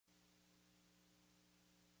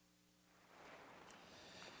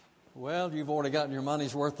Well, you've already gotten your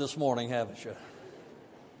money's worth this morning, haven't you?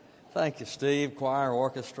 Thank you, Steve, choir,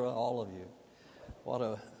 orchestra, all of you.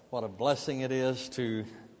 What a blessing it is to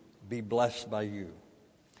be blessed by you.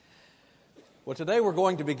 Well, today we're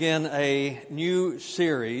going to begin a new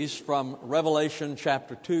series from Revelation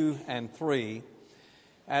chapter 2 and 3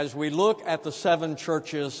 as we look at the seven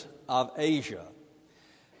churches of Asia.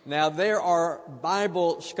 Now, there are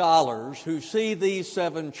Bible scholars who see these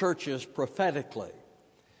seven churches prophetically,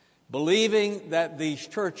 believing that these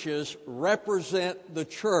churches represent the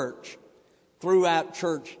church throughout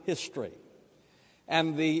church history.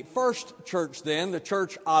 And the first church then, the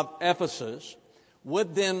church of Ephesus,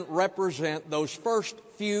 would then represent those first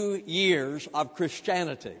few years of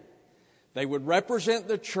Christianity. They would represent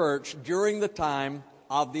the church during the time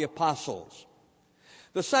of the apostles.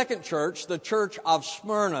 The second church, the church of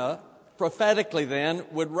Smyrna, prophetically then,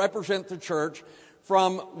 would represent the church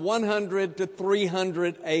from 100 to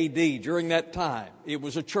 300 A.D. During that time. It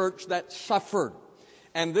was a church that suffered,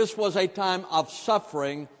 and this was a time of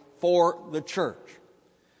suffering for the church.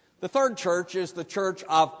 The third church is the church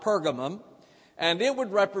of Pergamum, and it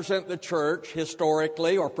would represent the church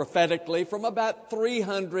historically or prophetically from about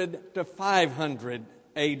 300 to 500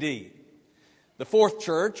 A.D. The fourth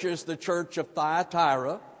church is the church of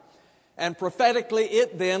Thyatira, and prophetically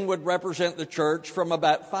it then would represent the church from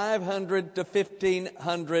about 500 to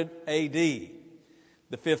 1500 A.D.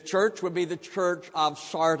 The fifth church would be the church of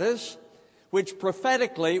Sardis, which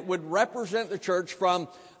prophetically would represent the church from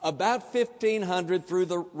about 1500 through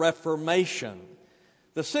the Reformation.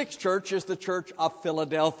 The sixth church is the church of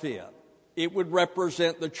Philadelphia. It would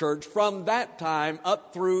represent the church from that time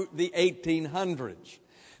up through the 1800s.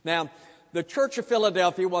 Now, the Church of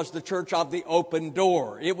Philadelphia was the church of the open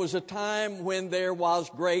door. It was a time when there was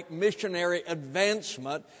great missionary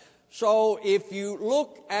advancement. So if you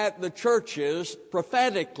look at the churches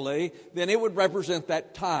prophetically, then it would represent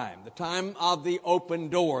that time, the time of the open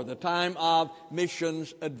door, the time of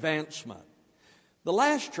missions advancement. The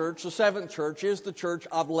last church, the seventh church, is the church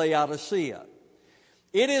of Laodicea.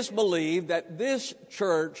 It is believed that this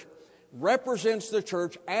church represents the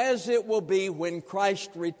church as it will be when Christ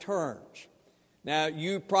returns. Now,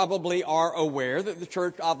 you probably are aware that the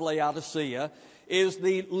church of Laodicea is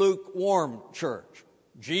the lukewarm church.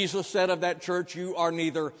 Jesus said of that church, "You are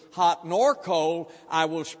neither hot nor cold. I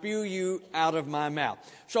will spew you out of my mouth."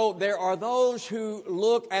 So there are those who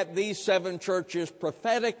look at these seven churches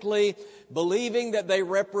prophetically, believing that they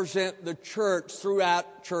represent the church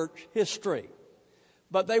throughout church history.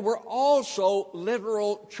 But they were also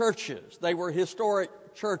literal churches. They were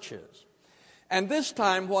historic churches. And this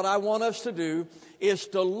time what I want us to do is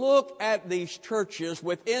to look at these churches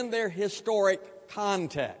within their historic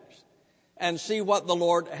context and see what the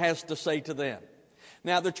Lord has to say to them.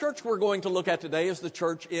 Now, the church we're going to look at today is the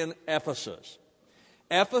church in Ephesus.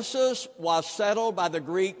 Ephesus was settled by the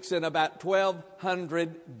Greeks in about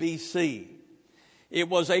 1200 B.C. It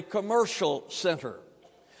was a commercial center.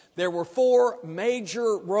 There were four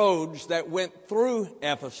major roads that went through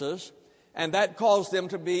Ephesus, and that caused them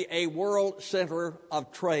to be a world center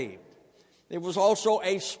of trade. It was also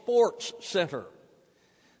a sports center.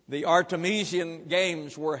 The Artemision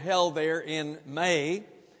Games were held there in May,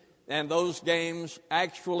 and those games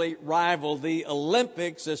actually rivaled the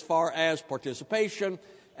Olympics as far as participation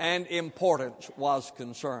and importance was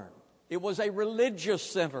concerned. It was a religious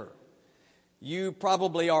center. You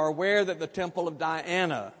probably are aware that the Temple of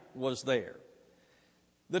Diana was there.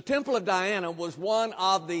 The Temple of Diana was one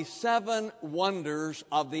of the seven wonders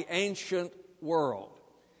of the ancient world.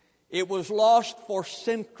 It was lost for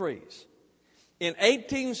centuries. In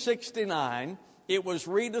 1869, it was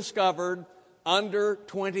rediscovered under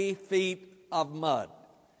 20 feet of mud.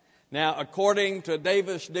 Now, according to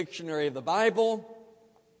Davis Dictionary of the Bible,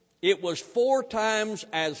 it was 4 times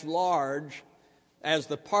as large as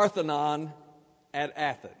the Parthenon at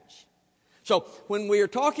Athens. So when we are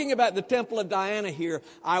talking about the Temple of Diana here,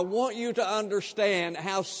 I want you to understand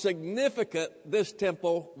how significant this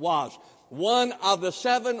temple was. One of the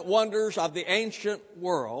seven wonders of the ancient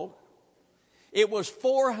world. It was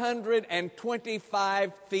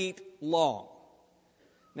 425 feet long.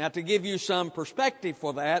 Now, to give you some perspective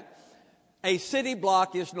for that, a city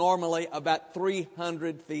block is normally about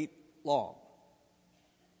 300 feet long.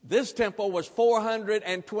 This temple was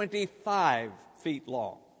 425 feet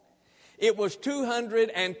long. It was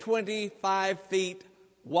 225 feet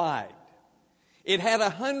wide. It had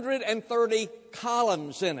 130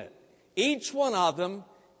 columns in it, each one of them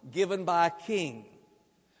given by a king.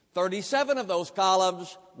 37 of those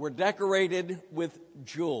columns were decorated with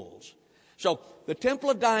jewels. So the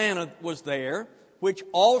Temple of Diana was there. which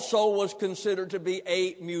also was considered to be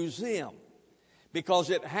a museum because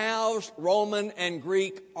it housed Roman and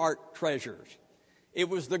Greek art treasures. It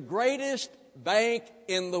was the greatest bank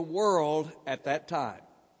in the world at that time,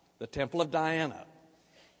 the Temple of Diana.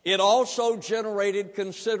 It also generated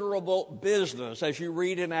considerable business, as you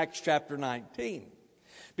read in Acts chapter 19,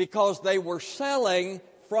 because they were selling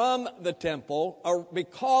from the temple, or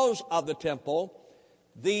because of the temple,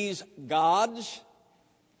 these gods,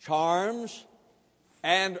 charms,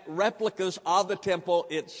 and replicas of the temple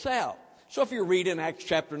itself. So if you read in Acts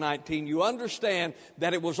chapter 19, you understand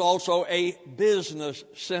that it was also a business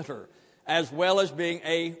center as well as being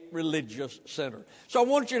a religious center. So I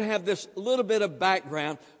want you to have this little bit of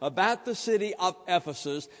background about the city of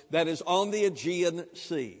Ephesus that is on the Aegean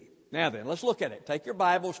Sea. Now then, let's look at it. Take your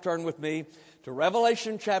Bibles, turn with me to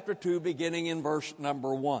Revelation chapter 2, beginning in verse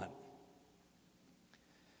number 1.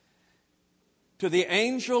 To the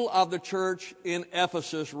angel of the church in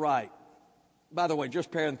Ephesus write. By the way,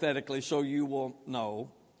 just parenthetically, so you will know,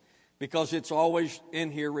 because it's always in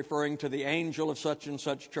here referring to the angel of such and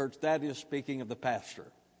such church. That is speaking of the pastor.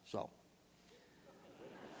 So,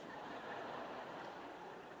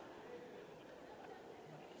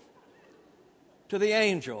 to the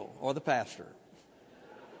angel or the pastor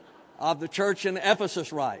of the church in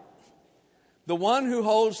Ephesus write, the one who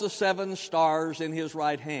holds the 7 stars in his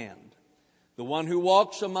right hand, the one who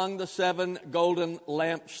walks among the 7 golden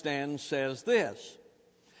lampstands says this,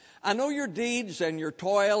 I know your deeds and your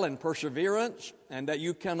toil and perseverance, and that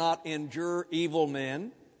you cannot endure evil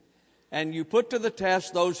men, and you put to the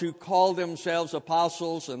test those who call themselves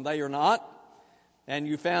apostles, and they are not, and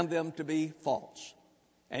you found them to be false.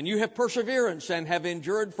 And you have perseverance and have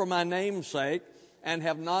endured for my name's sake, and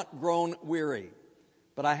have not grown weary.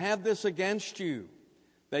 But I have this against you,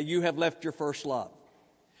 that you have left your first love.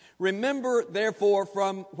 Remember, therefore,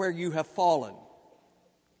 from where you have fallen,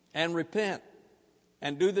 and repent,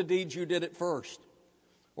 and do the deeds you did at first.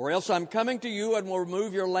 Or else I'm coming to you and will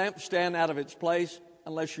remove your lampstand out of its place,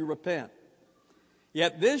 unless you repent.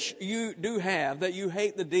 Yet this you do have, that you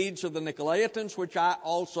hate the deeds of the Nicolaitans, which I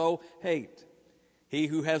also hate. He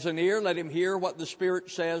who has an ear, let him hear what the Spirit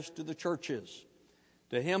says to the churches.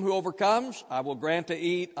 To him who overcomes, I will grant to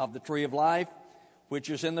eat of the tree of life, which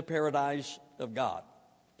is in the paradise of God.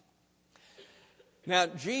 Now,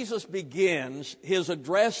 Jesus begins his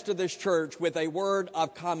address to this church with a word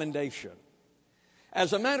of commendation.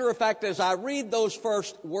 As a matter of fact, as I read those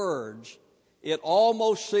first words, it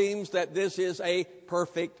almost seems that this is a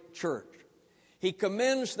perfect church. He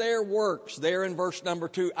commends their works there in verse number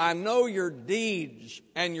 2. I know your deeds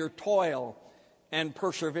and your toil and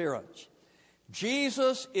perseverance.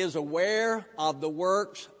 Jesus is aware of the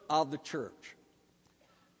works of the church.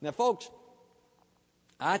 Now, folks,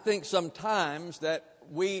 I think sometimes that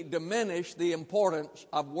we diminish the importance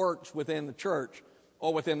of works within the church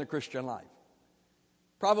or within the Christian life.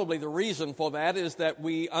 Probably the reason for that is that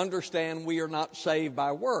we understand we are not saved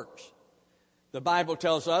by works. The Bible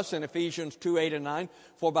tells us in Ephesians 2:8 and 9,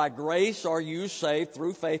 for by grace are you saved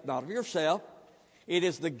through faith, not of yourself. It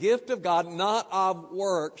is the gift of God, not of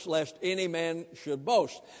works, lest any man should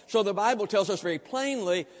boast. So the Bible tells us very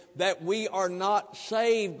plainly that we are not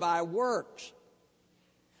saved by works.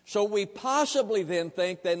 So we possibly then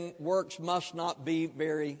think that works must not be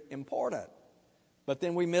very important. But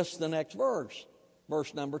then we miss the next verse,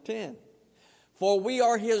 verse number 10. For we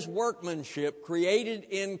are his workmanship, created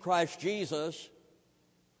in Christ Jesus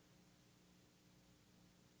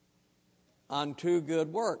unto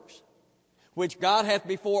good works, which God hath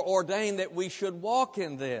before ordained that we should walk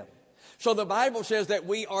in them. So the Bible says that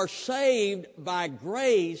we are saved by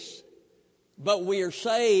grace, but we are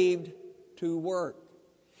saved to work.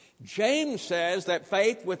 James says that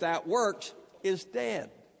faith without works is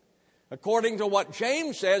dead. According to what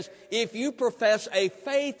James says, if you profess a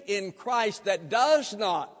faith in Christ that does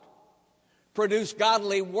not produce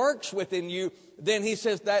godly works within you, then he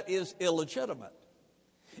says that is illegitimate.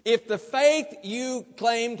 If the faith you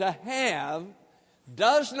claim to have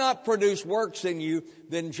does not produce works in you,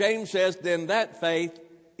 then James says, then that faith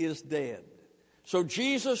is dead. So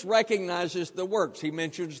Jesus recognizes the works. He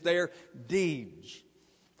mentions their deeds.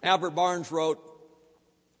 Albert Barnes wrote,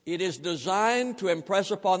 it is designed to impress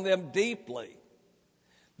upon them deeply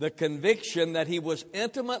the conviction that he was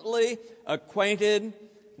intimately acquainted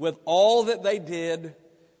with all that they did,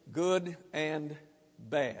 good and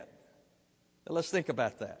bad. Now let's think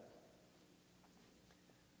about that.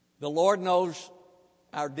 The Lord knows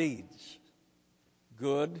our deeds,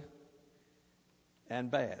 good and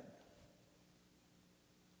bad.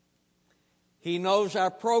 He knows our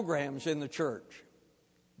programs in the church,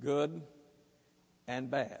 good and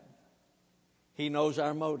bad. He knows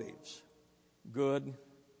our motives, good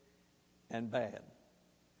and bad.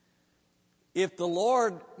 If the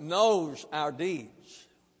Lord knows our deeds,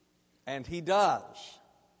 and He does,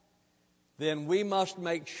 then we must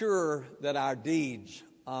make sure that our deeds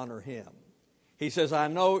honor Him. He says, I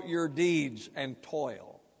know your deeds and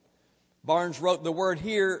toil. Barnes wrote, the word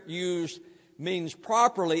here used means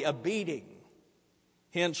properly a beating,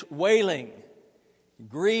 hence wailing,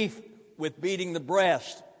 grief with beating the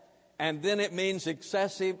breast, and then it means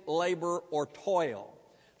excessive labor or toil.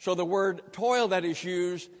 So the word toil that is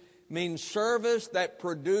used means service that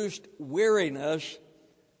produced weariness,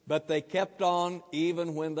 but they kept on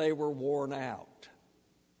even when they were worn out.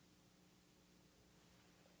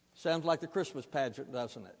 Sounds like the Christmas pageant,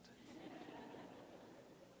 doesn't it?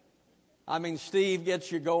 I mean, Steve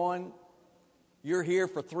gets you going. You're here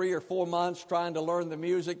for 3 or 4 months trying to learn the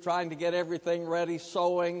music, trying to get everything ready,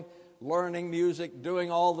 sewing, learning music, doing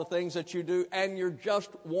all the things that you do, and you're just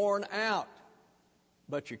worn out.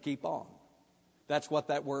 But you keep on. That's what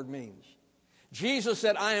that word means. Jesus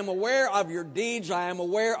said, I am aware of your deeds, I am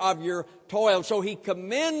aware of your toil. So He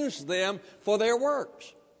commends them for their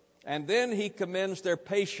works. And then He commends their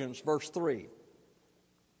patience, verse 3.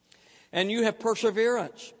 And you have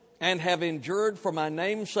perseverance, and have endured for my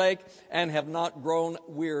name's sake, and have not grown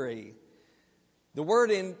weary. The word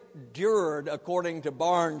endured, according to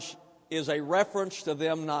Barnes, is a reference to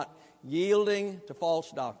them not yielding to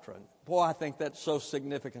false doctrine. Boy, I think that's so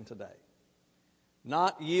significant today.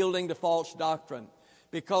 Not yielding to false doctrine.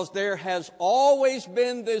 Because there has always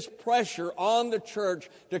been this pressure on the church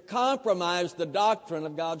to compromise the doctrine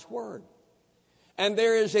of God's Word. And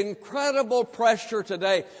there is incredible pressure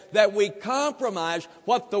today that we compromise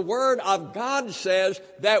what the Word of God says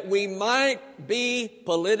that we might be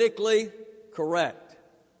politically correct.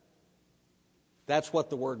 That's what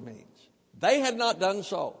the Word means. They had not done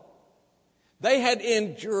so. They had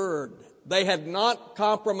endured. They had not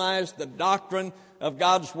compromised the doctrine of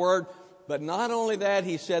God's Word. But not only that,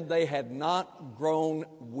 he said they had not grown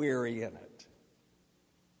weary in it.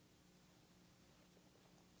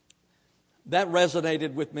 That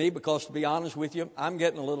resonated with me because, to be honest with you, I'm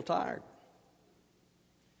getting a little tired.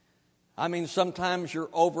 I mean, sometimes you're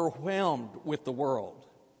overwhelmed with the world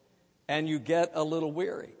and you get a little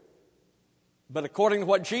weary. But according to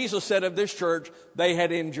what Jesus said of this church, they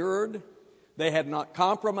had endured, they had not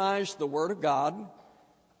compromised the Word of God,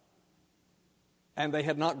 and they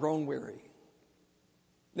had not grown weary.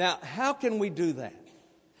 Now, how can we do that?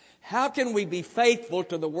 How can we be faithful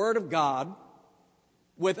to the Word of God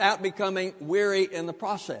without becoming weary in the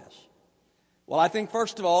process? Well, I think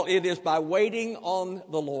first of all, it is by waiting on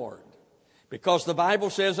the Lord. Because the Bible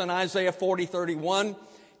says in Isaiah 40:31,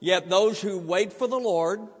 yet those who wait for the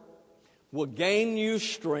Lord will gain new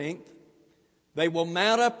strength. They will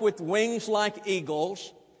mount up with wings like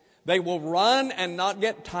eagles. They will run and not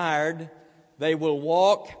get tired. They will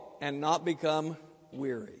walk and not become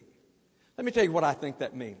weary. Let me tell you what I think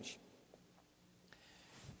that means.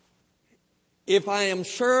 If I am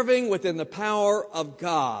serving within the power of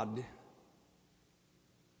God,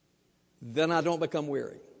 then I don't become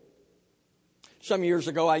weary. Some years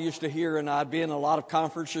ago, I used to hear, and I'd be in a lot of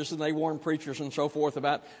conferences, and they warned preachers and so forth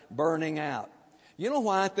about burning out. You know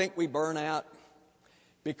why I think we burn out?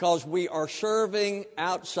 Because we are serving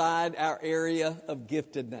outside our area of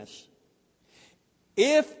giftedness.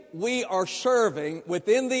 If we are serving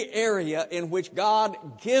within the area in which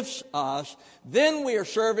God gifts us, then we are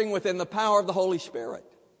serving within the power of the Holy Spirit.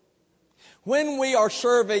 When we are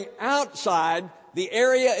serving outside the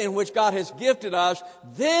area in which God has gifted us,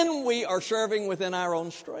 then we are serving within our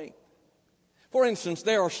own strength. For instance,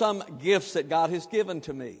 there are some gifts that God has given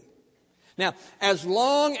to me. Now, as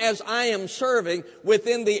long as I am serving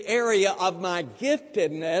within the area of my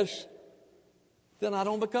giftedness, then I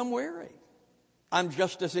don't become weary. I'm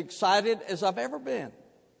just as excited as I've ever been,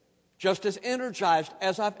 just as energized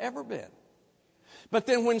as I've ever been. But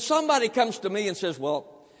then when somebody comes to me and says,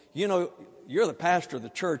 well, you know, you're the pastor of the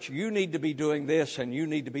church, you need to be doing this and you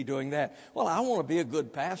need to be doing that. Well, I want to be a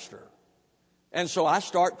good pastor. And so I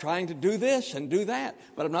start trying to do this and do that,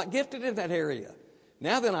 but I'm not gifted in that area.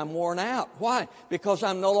 Now then I'm worn out. Why? Because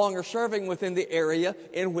I'm no longer serving within the area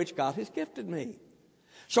in which God has gifted me.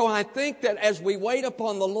 So I think that as we wait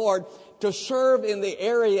upon the Lord to serve in the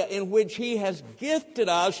area in which He has gifted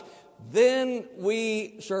us, then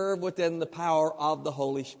we serve within the power of the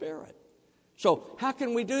Holy Spirit. So how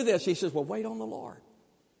can we do this? He says, well, wait on the Lord.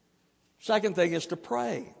 Second thing is to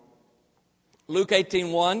pray. Luke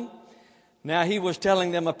 18:1, now He was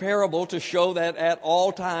telling them a parable to show that at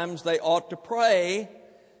all times they ought to pray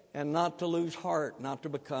and not to lose heart, not to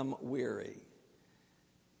become weary.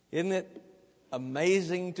 Isn't it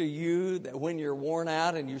amazing to you that when you're worn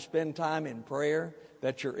out and you spend time in prayer,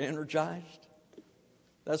 that you're energized?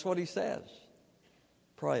 That's what he says.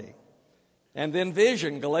 Pray. And then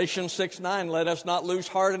vision, Galatians 6:9, let us not lose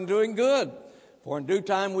heart in doing good, for in due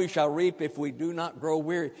time we shall reap if we do not grow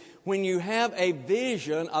weary. When you have a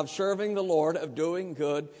vision of serving the Lord, of doing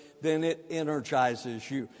good, then it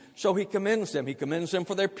energizes you. So he commends them. He commends them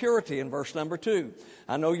for their purity in verse number 2.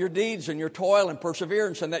 I know your deeds and your toil and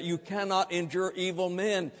perseverance, and that you cannot endure evil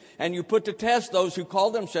men. And you put to test those who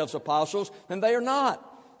call themselves apostles, and they are not.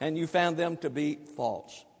 And you found them to be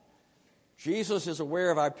false. Jesus is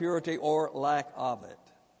aware of our purity or lack of it.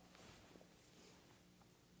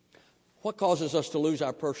 What causes us to lose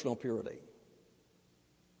our personal purity?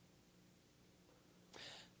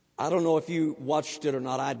 I don't know if you watched it or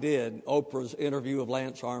not. I did. Oprah's interview of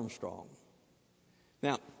Lance Armstrong.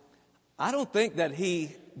 Now, I don't think that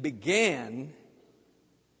he began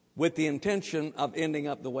with the intention of ending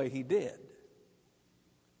up the way he did.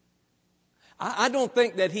 I don't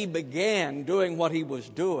think that he began doing what he was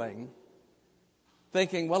doing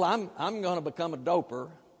thinking, well, I'm going to become a doper.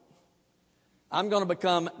 I'm going to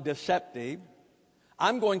become deceptive.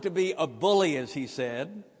 I'm going to be a bully, as he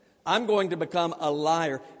said. I'm going to become a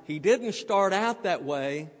liar. He didn't start out that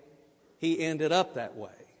way. He ended up that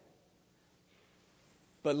way.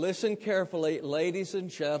 But listen carefully, ladies and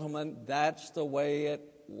gentlemen, that's the way it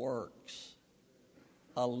works.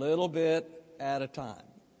 A little bit at a time.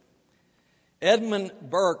 Edmund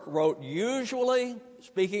Burke wrote, usually,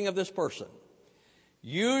 speaking of this person,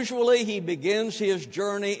 usually he begins his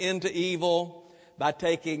journey into evil by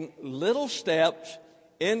taking little steps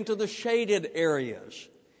into the shaded areas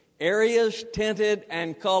tinted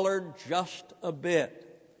and colored just a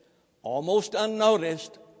bit, almost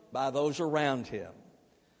unnoticed by those around him.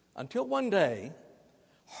 Until one day,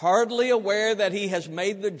 hardly aware that he has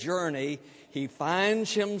made the journey, he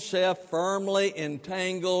finds himself firmly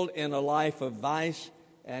entangled in a life of vice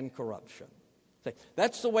and corruption.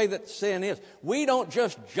 That's the way that sin is. We don't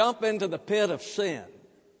just jump into the pit of sin.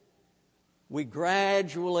 We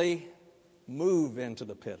gradually move into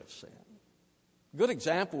the pit of sin. A good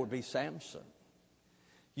example would be Samson.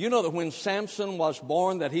 You know that when Samson was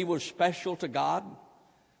born that he was special to God?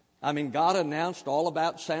 I mean, God announced all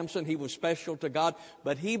about Samson. He was special to God,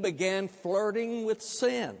 but he began flirting with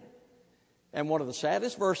sin. And one of the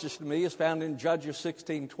saddest verses to me is found in Judges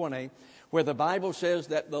 16:20, where the Bible says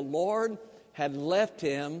that the Lord had left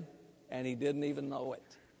him and he didn't even know it.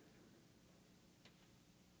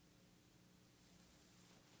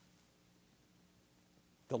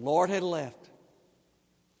 The Lord had left,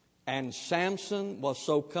 and Samson was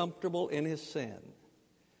so comfortable in his sin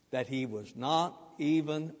that he was not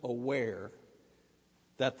even aware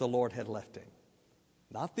that the Lord had left him.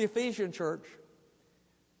 Not the Ephesian church.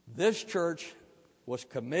 This church was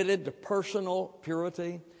committed to personal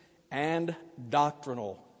purity and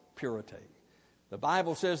doctrinal purity. The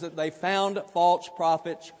Bible says that they found false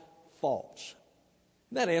prophets false.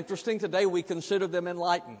 Isn't that interesting? Today we consider them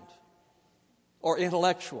enlightened or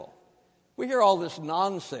intellectual. We hear all this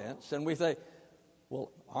nonsense and we think,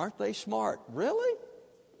 well, aren't they smart? Really?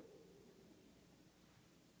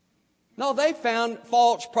 No, they found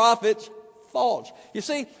false prophets false. You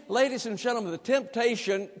see, ladies and gentlemen, the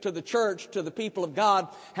temptation to the church, to the people of God,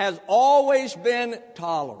 has always been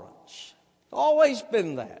tolerance. Always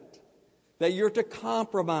been that you're to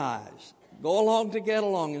compromise, go along to get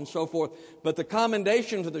along, and so forth. But the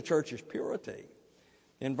commendation to the church is purity.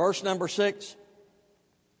 In verse number 6,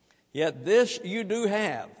 yet this you do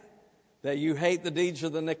have, that you hate the deeds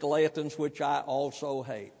of the Nicolaitans, which I also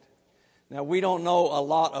hate. Now, we don't know a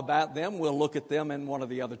lot about them. We'll look at them in one of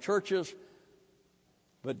the other churches.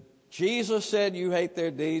 But Jesus said you hate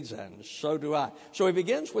their deeds, and so do I. So he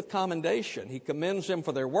begins with commendation. He commends them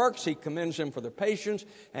for their works, he commends them for their patience,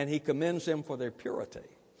 and he commends them for their purity.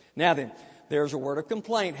 Now then, there's a word of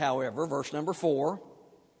complaint, however, verse number 4.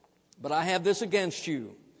 But I have this against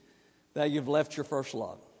you, that you've left your first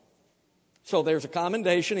love. So there's a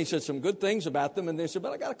commendation. He said some good things about them, and they said,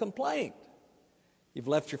 but I got a complaint. You've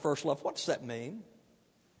left your first love. What does that mean?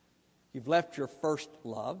 You've left your first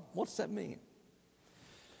love. What's that mean?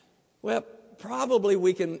 Well, probably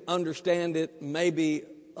we can understand it maybe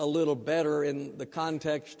a little better in the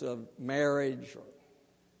context of marriage.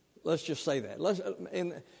 Let's just say that.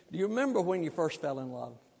 Do you remember when you first fell in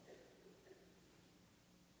love?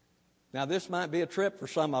 Now, this might be a trip for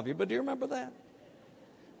some of you, but do you remember that?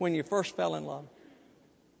 When you first fell in love?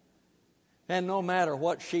 And no matter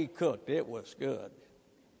what she cooked, it was good.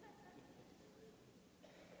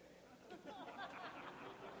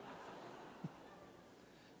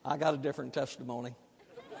 I got a different testimony.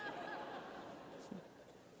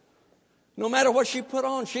 No matter what she put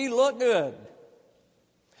on, she looked good.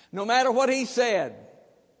 No matter what he said,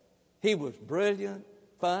 he was brilliant,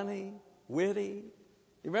 funny, witty.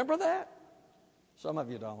 You remember that? Some of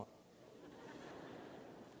you don't.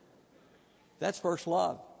 That's first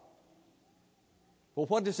love. Well,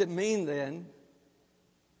 what does it mean then?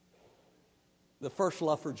 The first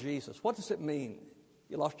love for Jesus. What does it mean?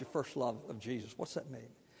 You lost your first love of Jesus. What's that mean?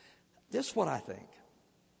 This is what I think.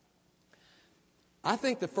 I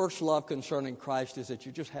think the first love concerning Christ is that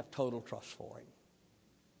you just have total trust for Him.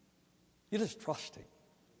 You just trust Him.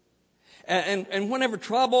 And whenever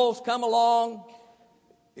troubles come along,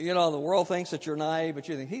 you know, the world thinks that you're naive, but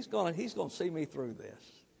you think, He's going to see me through this.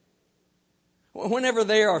 Whenever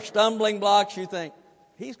there are stumbling blocks, you think,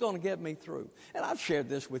 He's going to get me through. And I've shared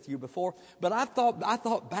this with you before, but I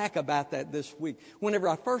thought back about that this week. Whenever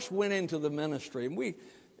I first went into the ministry, and we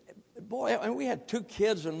had 2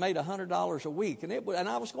 kids and made $100 a week, and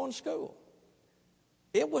I was going to school.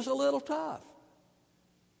 It was a little tough.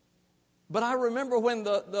 But I remember when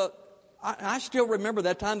I still remember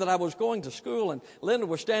that time that I was going to school, and Linda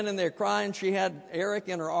was standing there crying. She had Eric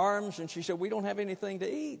in her arms, and she said, "We don't have anything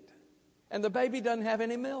to eat, and the baby doesn't have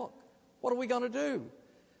any milk. What are we going to do?"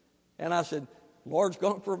 And I said, "Lord's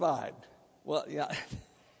going to provide." Well, yeah,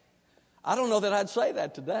 I don't know that I'd say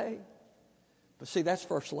that today. But see, that's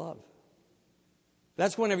first love.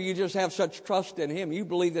 That's whenever you just have such trust in Him. You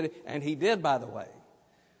believe that, and He did, by the way.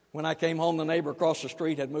 When I came home, the neighbor across the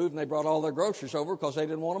street had moved, and they brought all their groceries over because they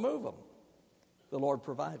didn't want to move them. The Lord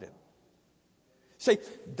provided. See,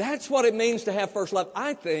 that's what it means to have first love.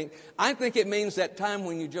 I think it means that time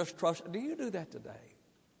when you just trust. Do you do that today?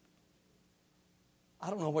 I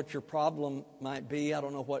don't know what your problem might be. I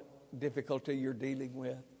don't know what difficulty you're dealing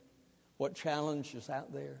with, what challenge is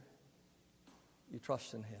out there. You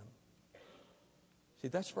trust in Him. See,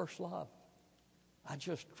 that's first love. I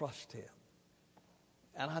just trust Him.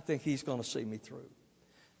 And I think He's going to see me through.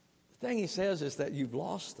 The thing He says is that you've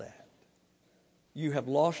lost that. You have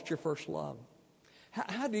lost your first love.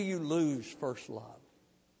 How do you lose first love?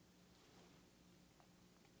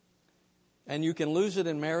 And you can lose it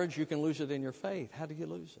in marriage. You can lose it in your faith. How do you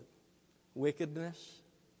lose it? Wickedness.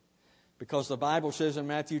 Because the Bible says in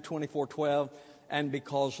Matthew 24:12, and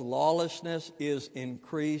because lawlessness is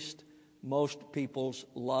increased, most people's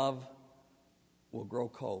love will grow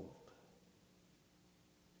cold.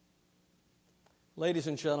 Ladies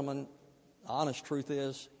and gentlemen, the honest truth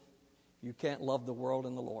is, you can't love the world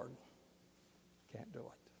and the Lord. Can't do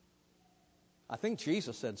it. I think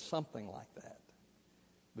Jesus said something like that.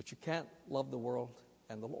 But you can't love the world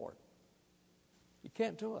and the Lord. You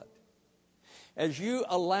can't do it. As you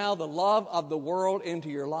allow the love of the world into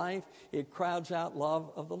your life, it crowds out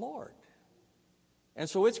love of the Lord. And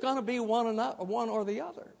so it's going to be one or the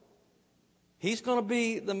other. He's going to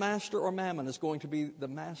be the master, or Mammon is going to be the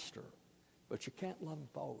master. But you can't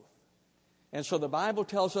love both. And so the Bible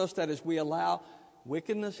tells us that as we allow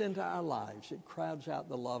wickedness into our lives, it crowds out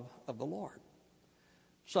the love of the Lord.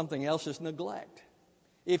 Something else is neglect.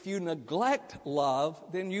 If you neglect love,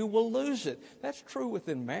 then you will lose it. That's true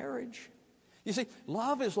within marriage. You see,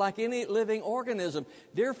 love is like any living organism.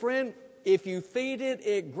 Dear friend, if you feed it,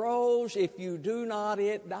 it grows. If you do not,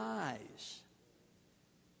 it dies.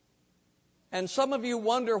 And some of you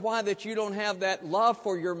wonder why that you don't have that love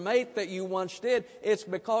for your mate that you once did. It's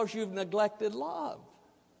because you've neglected love.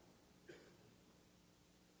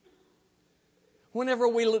 Whenever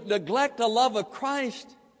we neglect the love of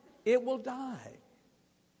Christ, it will die.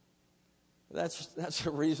 That's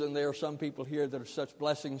the reason there are some people here that are such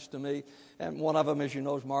blessings to me. And one of them, as you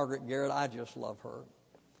know, is Margaret Garrett. I just love her.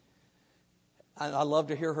 I love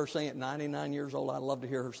to hear her sing at 99 years old. I love to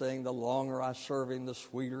hear her sing, "The longer I serve Him, the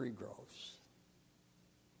sweeter He grows."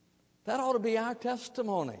 That ought to be our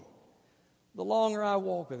testimony. The longer I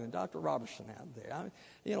walk with Him. Dr. Robertson out there.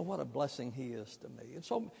 You know, what a blessing he is to me. And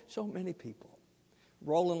so many people.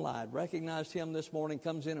 Roland Lyde recognized him this morning,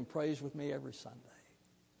 comes in and prays with me every Sunday.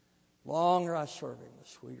 Longer I serve Him, the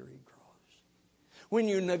sweeter He grows. When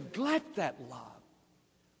you neglect that love,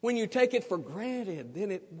 when you take it for granted, then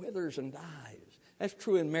it withers and dies. That's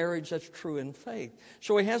true in marriage. That's true in faith.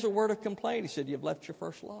 So he has a word of complaint. He said, "You've left your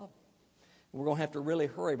first love." We're going to have to really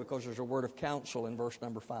hurry because there's a word of counsel in verse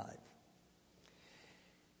number 5.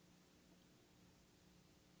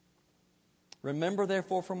 "Remember,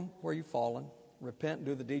 therefore, from where you've fallen. Repent and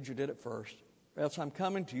do the deeds you did at first. Or else I'm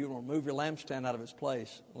coming to you and will remove your lampstand out of its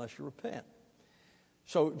place unless you repent."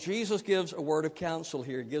 So Jesus gives a word of counsel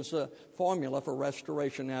here. He gives a formula for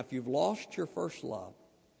restoration. Now, if you've lost your first love,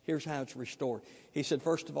 here's how it's restored. He said,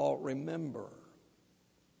 first of all, remember.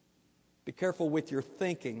 Be careful with your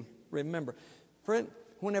thinking. Remember. Friend,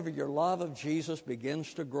 whenever your love of Jesus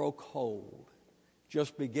begins to grow cold,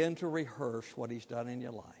 just begin to rehearse what He's done in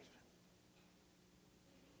your life.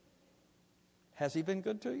 Has He been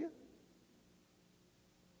good to you?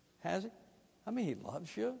 Has He? I mean, He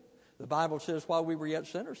loves you. The Bible says while we were yet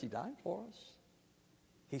sinners, He died for us.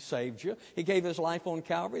 He saved you. He gave His life on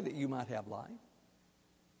Calvary that you might have life.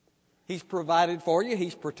 He's provided for you.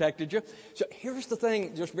 He's protected you. So here's the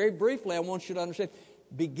thing, just very briefly, I want you to understand.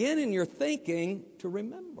 Begin in your thinking to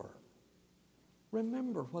remember.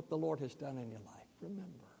 Remember what the Lord has done in your life.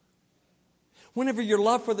 Remember. Whenever your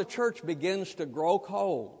love for the church begins to grow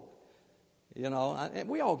cold, and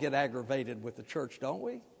we all get aggravated with the church, don't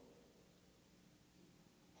we?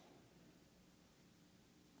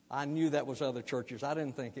 I knew that was other churches. I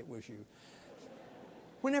didn't think it was you.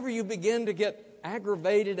 Whenever you begin to get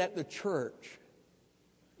aggravated at the church,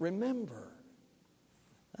 remember.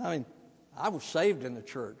 I mean, I was saved in the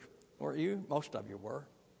church. Weren't you? Most of you were.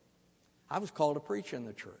 I was called to preach in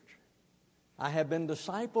the church. I have been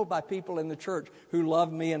discipled by people in the church who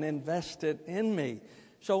loved me and invested in me.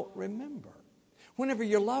 So remember. Whenever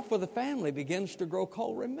your love for the family begins to grow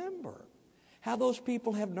cold, remember how those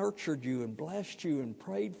people have nurtured you and blessed you and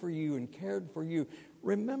prayed for you and cared for you.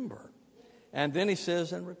 Remember. And then he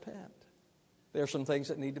says, and repent. There are some things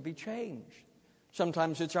that need to be changed.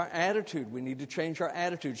 Sometimes it's our attitude. We need to change our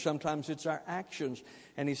attitude. Sometimes it's our actions.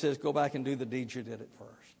 And he says, go back and do the deeds you did at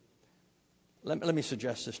first. Let me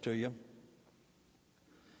suggest this to you.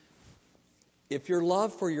 If your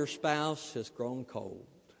love for your spouse has grown cold,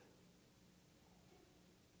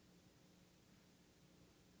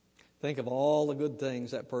 think of all the good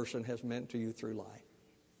things that person has meant to you through life.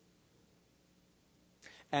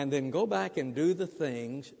 And then go back and do the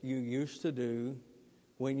things you used to do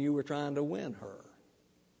when you were trying to win her.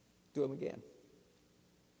 Do them again.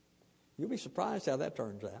 You'll be surprised how that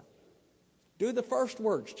turns out. Do the first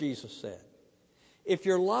works, Jesus said. If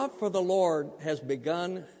your love for the Lord has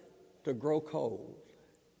begun to grow cold,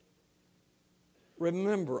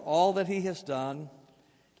 remember all that He has done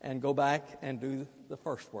and go back and do the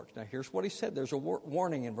first works. Now, here's what He said. There's a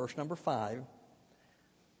warning in verse number 5.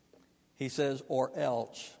 He says, or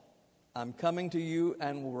else I'm coming to you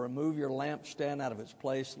and will remove your lampstand out of its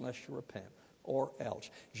place unless you repent. Or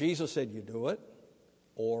else. Jesus said you do it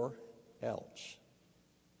or else.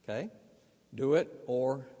 Okay? Do it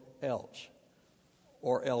or else.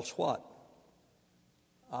 Or else what?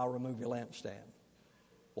 I'll remove your lampstand.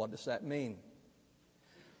 What does that mean?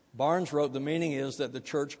 Barnes wrote the meaning is that the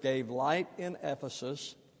church gave light in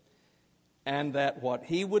Ephesus and that what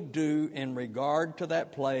he would do in regard to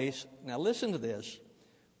that place, now listen to this,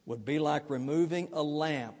 would be like removing a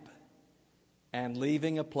lamp and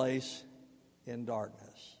leaving a place in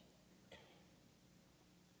darkness.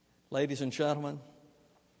 Ladies and gentlemen,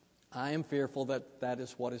 I am fearful that that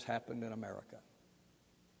is what has happened in America.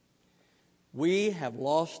 We have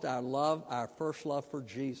lost our love, our first love for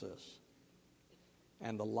Jesus,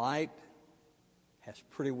 and the light has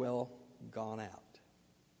pretty well gone out.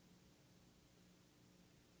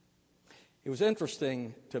 It was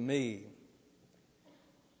interesting to me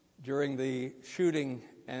during the shooting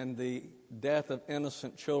and the death of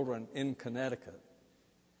innocent children in Connecticut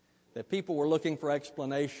that people were looking for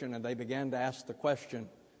explanation and they began to ask the question,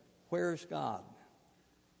 where's God?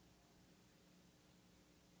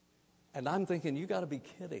 And I'm thinking, you got to be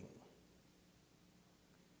kidding.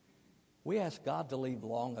 We asked God to leave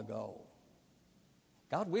long ago.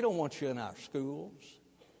 God, we don't want you in our schools.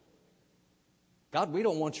 God, we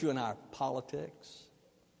don't want you in our politics.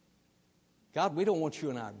 God, we don't want you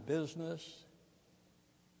in our business.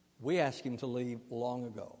 We asked Him to leave long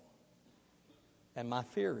ago. And my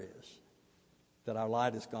fear is that our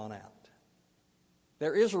light has gone out.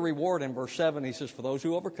 There is a reward in verse 7. He says, for those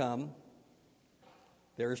who overcome,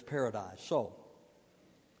 there is paradise. So,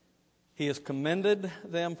 He has commended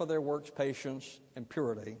them for their works, patience, and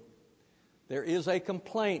purity. There is a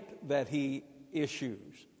complaint that He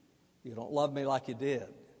issues. You don't love me like you did.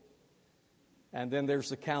 And then there's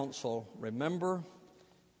the counsel, remember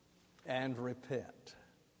and repent.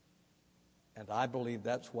 And I believe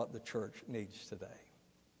that's what the church needs today.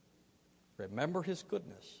 Remember His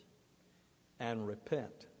goodness and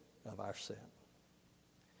repent of our sin.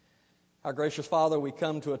 Our gracious Father, we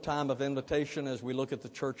come to a time of invitation as we look at the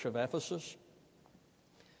church of Ephesus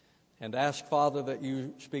and ask, Father, that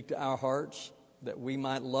you speak to our hearts, that we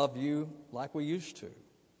might love you like we used to.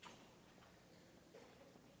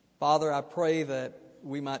 Father, I pray that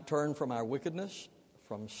we might turn from our wickedness,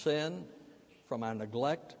 from sin, from our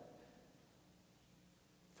neglect,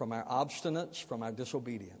 from our obstinance, from our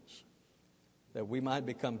disobedience, that we might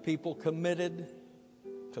become people committed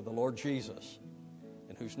to the Lord Jesus,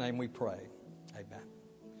 in whose name we pray. Amen.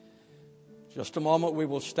 Just a moment, we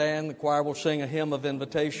will stand. The choir will sing a hymn of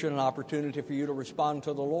invitation, an opportunity for you to respond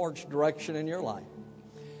to the Lord's direction in your life.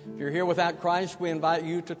 If you're here without Christ, we invite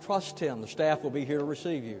you to trust Him. The staff will be here to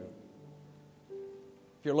receive you.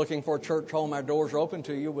 If you're looking for a church home, our doors are open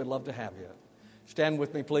to you. We'd love to have you. Stand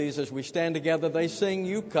with me, please. As we stand together, they sing,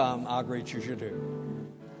 "You Come, I'll Greet You As You Do."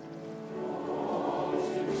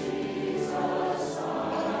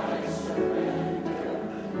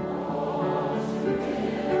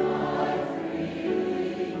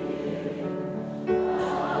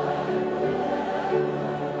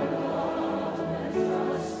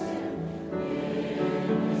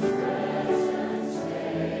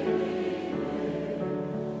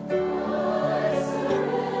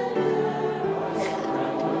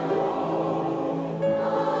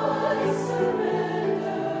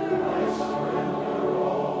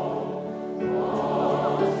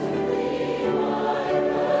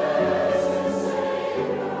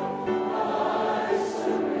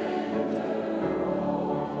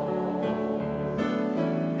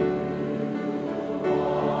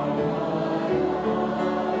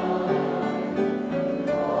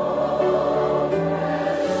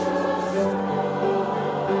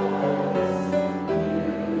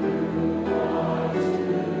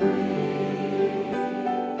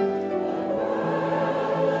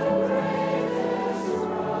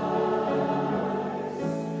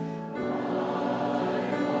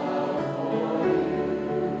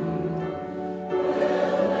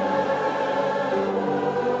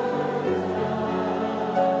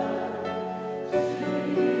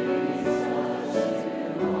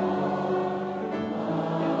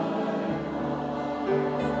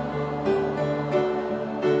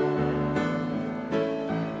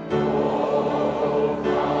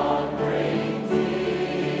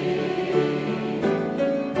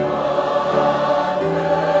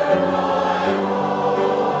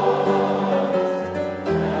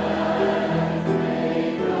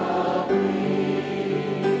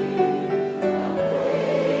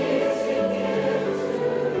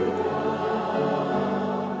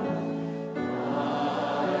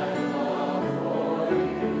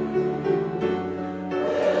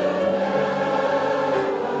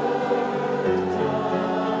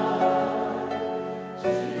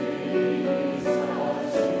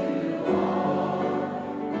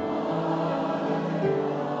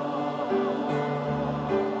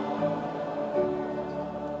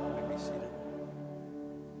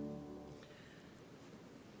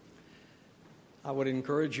 I would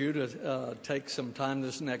encourage you to take some time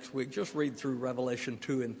this next week. Just read through Revelation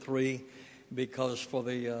 2 and 3, because for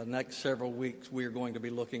the next several weeks we are going to be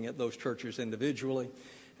looking at those churches individually,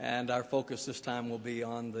 and our focus this time will be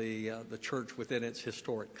on the church within its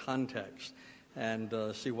historic context, and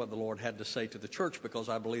see what the Lord had to say to the church, because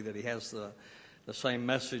I believe that He has the same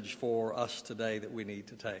message for us today that we need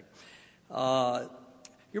to take. You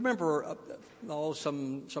remember,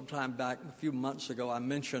 some time back, a few months ago, I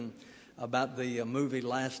mentioned about the movie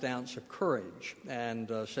Last Ounce of Courage,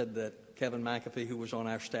 and said that Kevin McAfee, who was on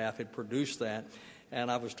our staff, had produced that.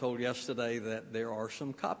 And I was told yesterday that there are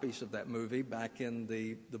some copies of that movie back in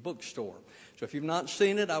the bookstore. So if you've not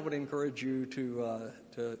seen it, I would encourage you to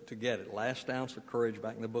get it. Last Ounce of Courage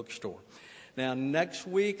back in the bookstore. Now, next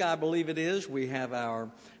week, I believe it is, we have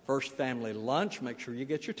our first family lunch. Make sure you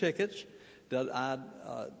get your tickets. Are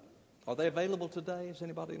they available today? Does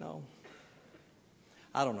anybody know?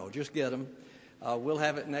 I don't know. Just get them. We'll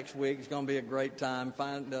have it next week. It's going to be a great time.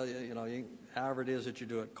 However it is that you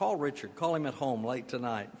do it. Call Richard. Call him at home late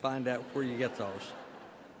tonight. Find out where you get those.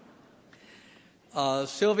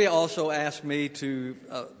 Sylvia also asked me to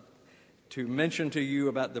mention to you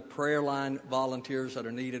about the prayer line volunteers that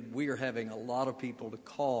are needed. We are having a lot of people to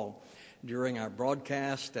call during our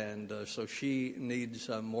broadcast, and so she needs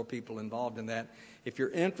more people involved in that. If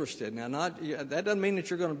you're interested, now that doesn't mean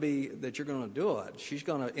that you're going to do it. She's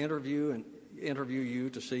going to interview you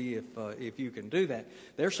to see if you can do that.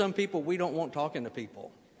 There's some people we don't want talking to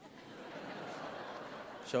people.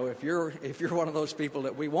 So if you're one of those people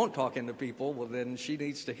that we want talking to people, well, then she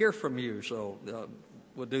needs to hear from you. So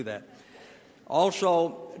we'll do that.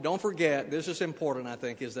 Also, don't forget, this is important, I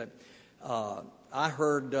think, is that I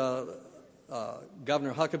heard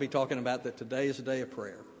Governor Huckabee talking about that today is a day of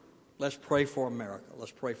prayer. Let's pray for America.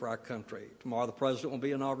 Let's pray for our country. Tomorrow the president will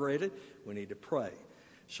be inaugurated. We need to pray.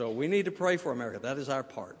 So we need to pray for America. That is our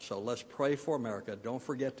part. So let's pray for America. Don't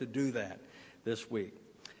forget to do that this week.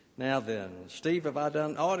 Now then, Steve, have I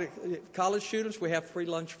done all the college students? We have free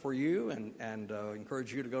lunch for you, and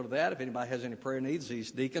encourage you to go to that. If anybody has any prayer needs, these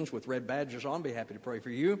deacons with red badges on, be happy to pray for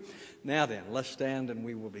you. Now then, let's stand and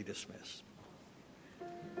we will be dismissed.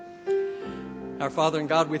 Our Father and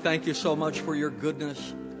God, we thank you so much for your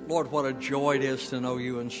goodness. Lord, what a joy it is to know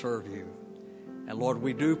you and serve you. And Lord,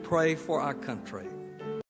 we do pray for our country.